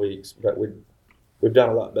weeks and weeks. But we've done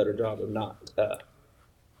a lot better job of not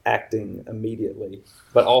acting immediately,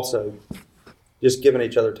 but also just giving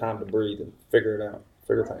each other time to breathe and figure it out,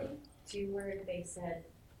 figure things out. To where they said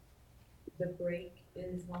the break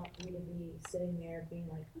is not for you to be sitting there being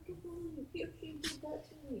like, look at me, you did that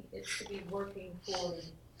to me. It's to be working for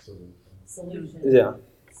solution. Yeah.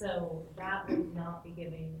 So that would not be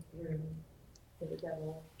giving room for the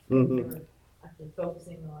devil. Mm-hmm. You're actually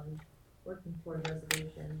focusing on working toward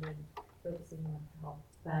resolution and focusing on how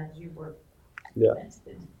bad you were. Yeah.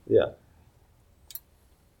 Yeah.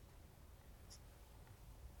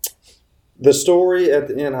 The story at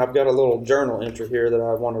the end, I've got a little journal entry here that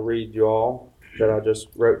I want to read you all that I just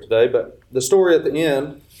wrote today. But the story at the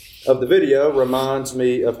end of the video reminds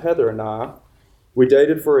me of Heather and I. We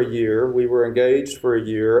dated for a year. We were engaged for a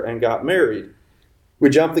year and got married. We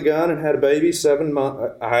jumped the gun and had a baby 7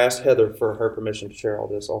 months. I asked Heather for her permission to share all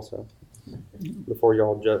this also before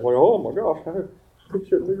y'all judge. Well, oh my gosh, we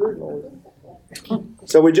shouldn't be reading all this.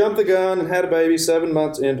 So we jumped the gun and had a baby 7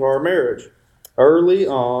 months into our marriage. Early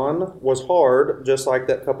on was hard, just like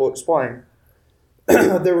that couple explained.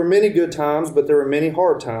 There were many good times, but there were many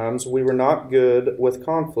hard times. We were not good with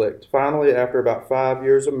conflict. Finally, after about 5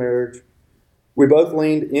 years of marriage, we both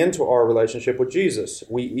leaned into our relationship with Jesus.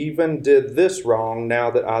 We even did this wrong now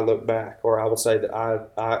that I look back, or I will say that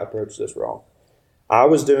I approached this wrong. I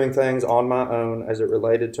was doing things on my own as it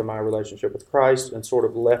related to my relationship with Christ and sort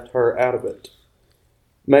of left her out of it.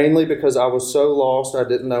 Mainly because I was so lost I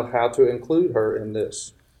didn't know how to include her in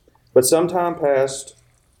this. But some time passed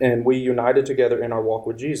and we united together in our walk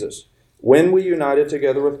with Jesus. When we united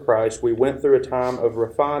together with Christ, we went through a time of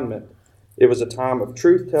refinement. It was a time of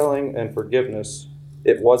truth-telling and forgiveness.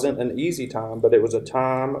 It wasn't an easy time, but it was a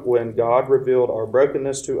time when God revealed our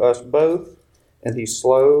brokenness to us both, and He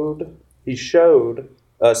showed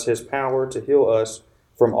us His power to heal us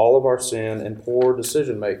from all of our sin and poor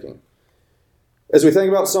decision-making. As we think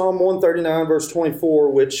about Psalm 139, verse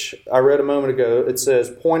 24, which I read a moment ago, it says,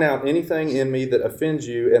 "Point out anything in me that offends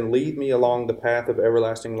you and lead me along the path of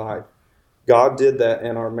everlasting life." God did that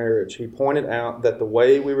in our marriage. He pointed out that the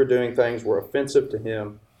way we were doing things were offensive to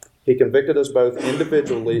Him. He convicted us both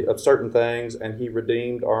individually of certain things, and He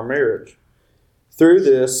redeemed our marriage. Through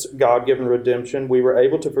this God-given redemption, we were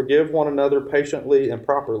able to forgive one another patiently and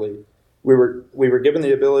properly. We were given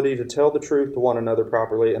the ability to tell the truth to one another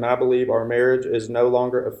properly, and I believe our marriage is no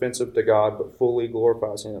longer offensive to God, but fully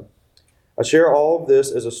glorifies Him. I share all of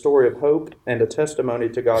this as a story of hope and a testimony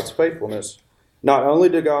to God's faithfulness. Not only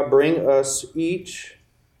did God bring us each,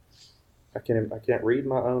 I can't read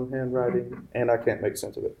my own handwriting, and I can't make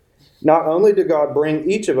sense of it. Not only did God bring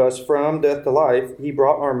each of us from death to life, He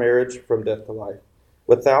brought our marriage from death to life.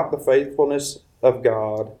 Without the faithfulness of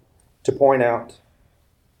God to point out,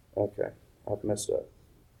 okay, I've messed up.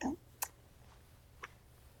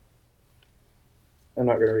 I'm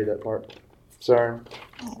not going to read that part. Sorry.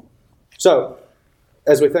 So,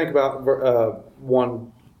 as we think about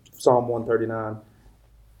Psalm 139,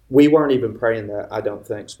 we weren't even praying that, I don't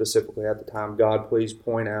think, specifically at the time. God, please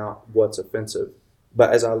point out what's offensive.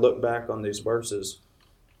 But as I look back on these verses,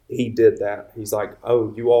 He did that. He's like,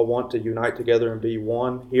 oh, you all want to unite together and be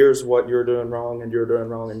one? Here's what you're doing wrong, and you're doing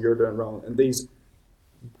wrong, and you're doing wrong. And these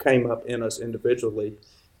came up in us individually,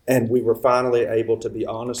 and we were finally able to be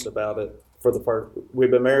honest about it.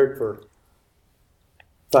 We've been married for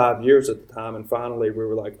 5 years at the time, and finally we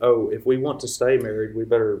were like, oh, if we want to stay married, we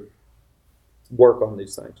better work on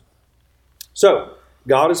these things. So,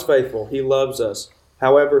 God is faithful. He loves us.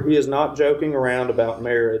 However, He is not joking around about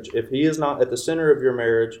marriage. If He is not at the center of your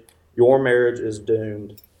marriage is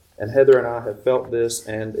doomed. And Heather and I have felt this,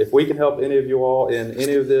 and if we can help any of you all in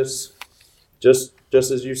any of this, just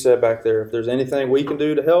as you said back there, if there's anything we can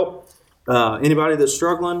do to help, anybody that's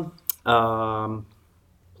struggling,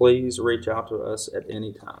 please reach out to us at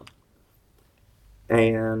any time.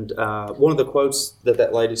 And one of the quotes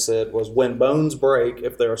that lady said was, when bones break,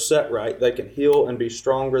 if they're set right, they can heal and be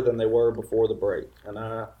stronger than they were before the break. And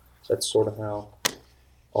that's sort of how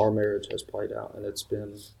our marriage has played out, and it's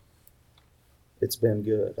been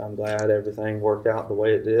good. I'm glad everything worked out the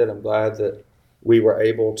way it did. I'm glad that we were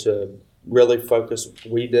able to really focus.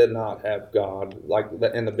 We did not have God. Like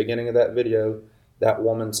in the beginning of that video, that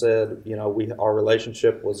woman said, our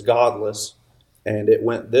relationship was godless, and it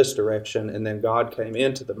went this direction, and then God came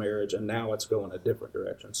into the marriage, and now it's going a different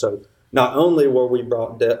direction. So not only were we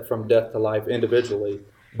brought from death to life individually,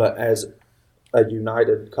 but as a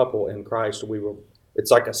united couple in Christ,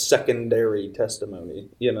 it's like a secondary testimony,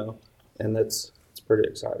 and it's pretty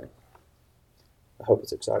exciting. I hope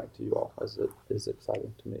it's exciting to you all, as it is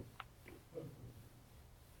exciting to me.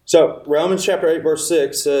 So, Romans chapter 8, verse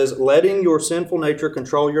 6 says, letting your sinful nature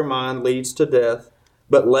control your mind leads to death,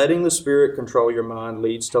 but letting the Spirit control your mind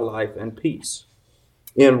leads to life and peace.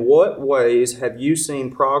 In what ways have you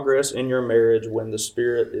seen progress in your marriage when the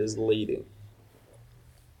Spirit is leading?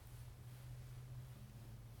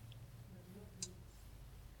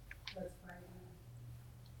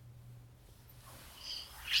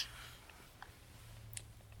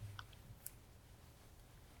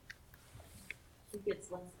 It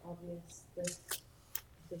gets less obvious the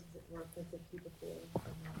things that were offensive to you before,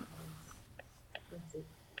 and now it's offensive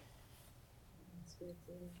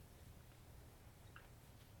spiritually.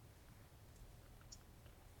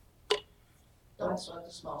 Don't sweat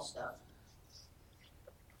the small stuff.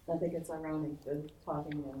 I think it's ironic with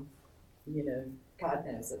talking and, God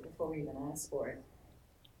knows it before we even ask for it.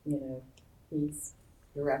 He's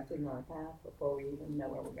directing our path before we even know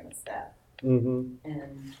where we're going to step. Mm-hmm.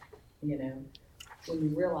 And, when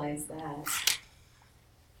you realize that,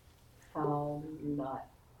 how do you not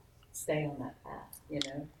stay on that path,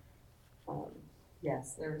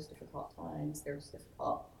 yes, there's difficult times, there's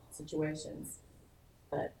difficult situations,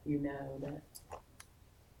 but you know that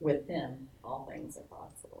with Him, all things are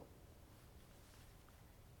possible.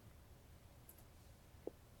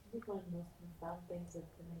 I think one of the most profound things of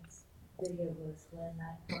tonight's video was when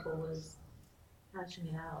that couple was hashing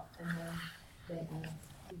it out, and then they asked,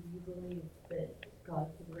 do you believe that God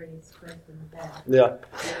could raise Christ from the dead? Yeah.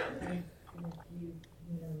 And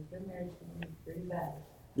if your marriage can be pretty bad.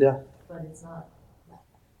 Yeah. But it's not that.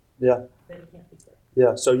 Yeah. But it can't be good.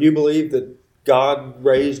 Yeah. So you believe that God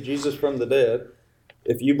raised Jesus from the dead.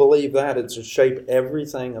 If you believe that, it should shape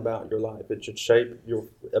everything about your life. It should shape your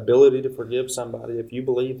ability to forgive somebody. If you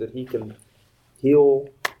believe that He can heal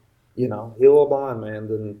a blind man,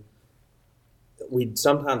 then we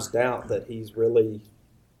sometimes doubt that He's really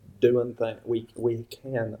doing things. We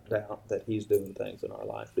can doubt that He's doing things in our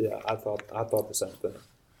life. Yeah, I thought the same thing.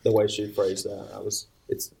 The way she phrased that,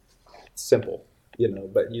 it's simple,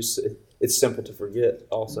 but it's simple to forget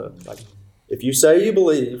also. Like, if you say you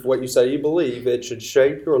believe what you say you believe, it should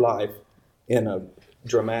shape your life in a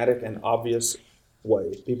dramatic and obvious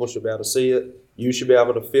way. People should be able to see it. You should be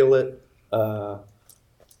able to feel it.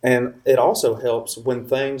 And it also helps when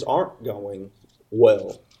things aren't going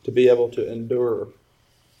well to be able to endure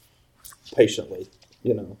patiently.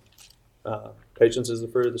 Patience is the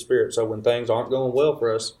fruit of the Spirit. So when things aren't going well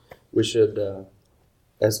for us, we should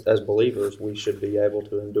as believers, we should be able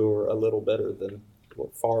to endure a little better than, or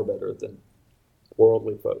far better than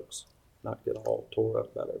worldly folks, not get all tore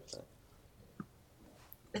up about everything.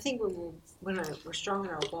 I think when we're strong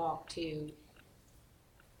in our walk too,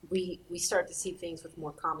 we start to see things with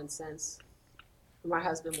more common sense. My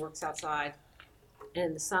husband works outside, and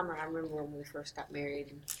in the summer, I remember when we first got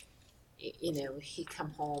married, and he'd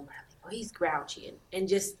come home, and I'm like, oh, he's grouchy, and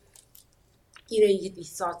just, you get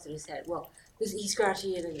these thoughts in his head. Well, he's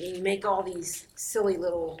grouchy, and you make all these silly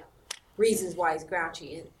little reasons why he's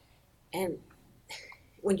grouchy, and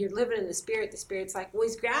when you're living in the Spirit's like, well,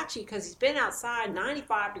 he's grouchy because he's been outside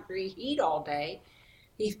 95-degree heat all day.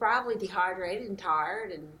 He's probably dehydrated and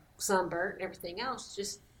tired and sunburnt and everything else.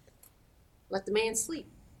 Just let the man sleep.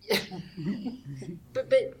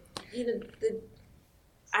 but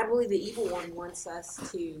I believe the evil one wants us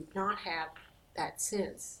to not have that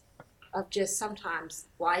sense of just sometimes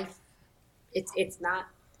life. It's not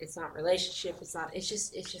relationship. It's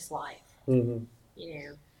just life. Mm-hmm.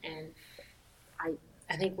 And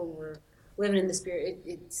I think when we're living in the Spirit,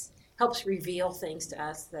 it helps reveal things to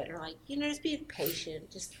us that are like, just be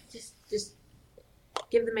patient. Just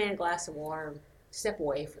give the man a glass of water and step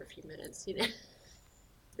away for a few minutes,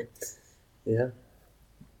 Yeah.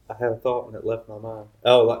 I had a thought and it left my mind.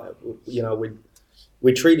 Oh,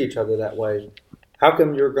 we treat each other that way. How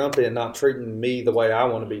come you're grumpy and not treating me the way I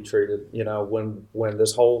want to be treated? When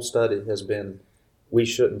this whole study has been, we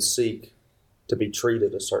shouldn't seek to be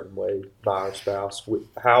treated a certain way by our spouse.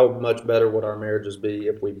 How much better would our marriages be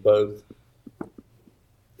if we both,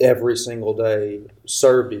 every single day,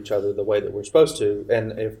 served each other the way that we're supposed to?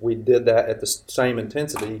 And if we did that at the same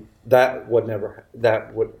intensity, I'm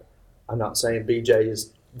not saying BJ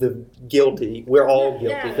is the guilty. We're all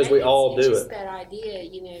guilty because we all do it. It's it. just that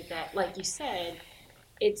idea, that, like you said,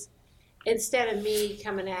 it's instead of me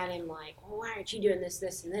coming at him like, well, why aren't you doing this,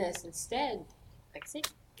 this, and this? Instead, like I said,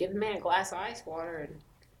 give the man a glass of ice water, and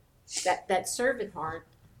that servant heart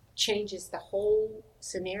changes the whole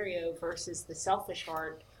scenario versus the selfish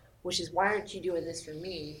heart, which is, why aren't you doing this for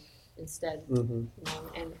me instead? Mm-hmm.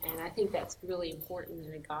 And I think that's really important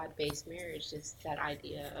in a God-based marriage, just that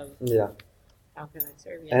idea of how can I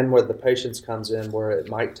serve you? And where the patience comes in, where it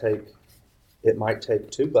might take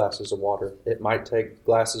 2 glasses of water. It might take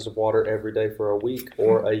glasses of water every day for a week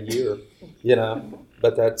or a year,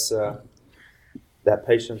 But that's that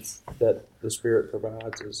patience that the Spirit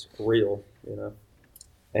provides is real,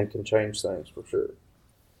 and can change things for sure.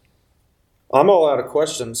 I'm all out of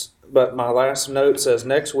questions, but my last note says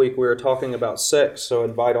next week we're talking about sex, so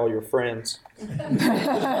invite all your friends.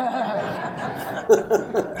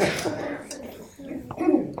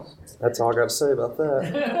 That's all I got to say about that.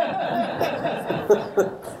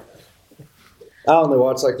 I only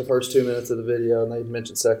watched like the first 2 minutes of the video, and they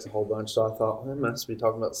mentioned sex a whole bunch, so I thought, they must be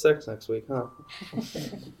talking about sex next week, huh?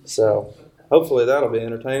 So hopefully that'll be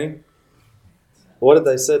entertaining. What did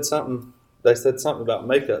they said something? They said something about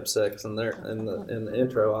makeup sex in the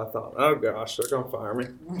intro. I thought, oh gosh, they're gonna fire me.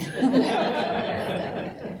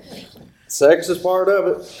 Sex is part of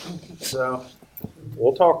it, so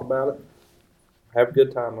we'll talk about it. Have a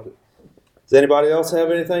good time with it. Does anybody else have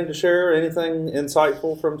anything to share? Anything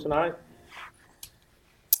insightful from tonight?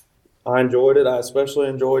 I enjoyed it. I especially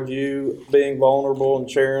enjoyed you being vulnerable and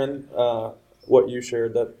sharing what you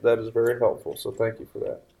shared. That is very helpful, so thank you for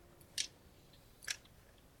that.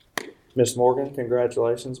 Miss Morgan,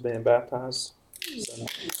 congratulations being baptized. So,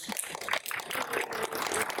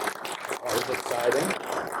 that was exciting.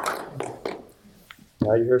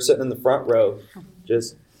 Now you're here sitting in the front row,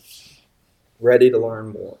 just ready to learn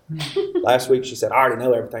more. Last week she said, I already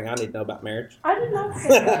know everything I need to know about marriage. I did not say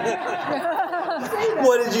that.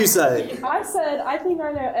 What did you say? I said, I think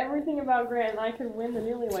I know everything about Grant and I can win the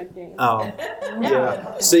newlywed game. Oh,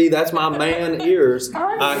 yeah. See, that's my man ears.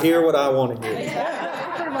 I hear what I want to hear.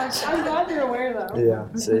 Pretty much. I'm glad you're aware, though. Yeah,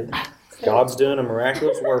 see. God's doing a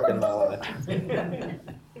miraculous work in my life.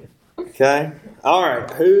 Okay. All right.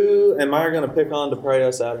 Who am I going to pick on to pray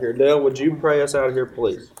us out of here? Dale, would you pray us out of here,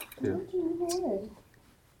 please? Yeah.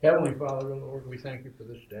 Heavenly Father, Lord, we thank you for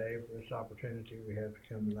this day, for this opportunity we have to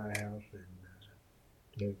come to thy house and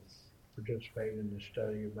to participate in this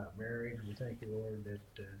study about marriage. We thank you, Lord, that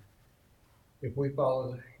if we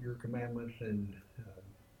follow your commandments and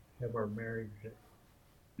have our marriage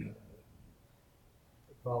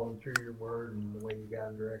following through your word and the way you guide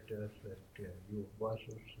and direct us, that you will bless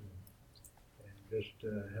us and just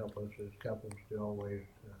help us as couples to always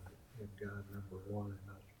have God number one and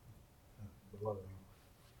us below you.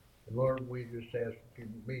 And Lord, we just ask that you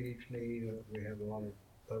meet each need. We have a lot of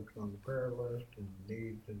folks on the prayer list and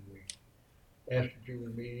needs, and we ask that you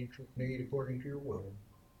would meet each need according to your will.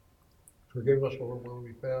 Forgive us, Lord, where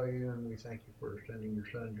we fail you, and we thank you for sending your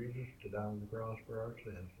Son Jesus to die on the cross for our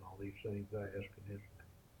sins. And all these things I ask in his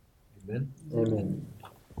name. Amen. Amen.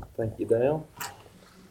 Thank you, Dale.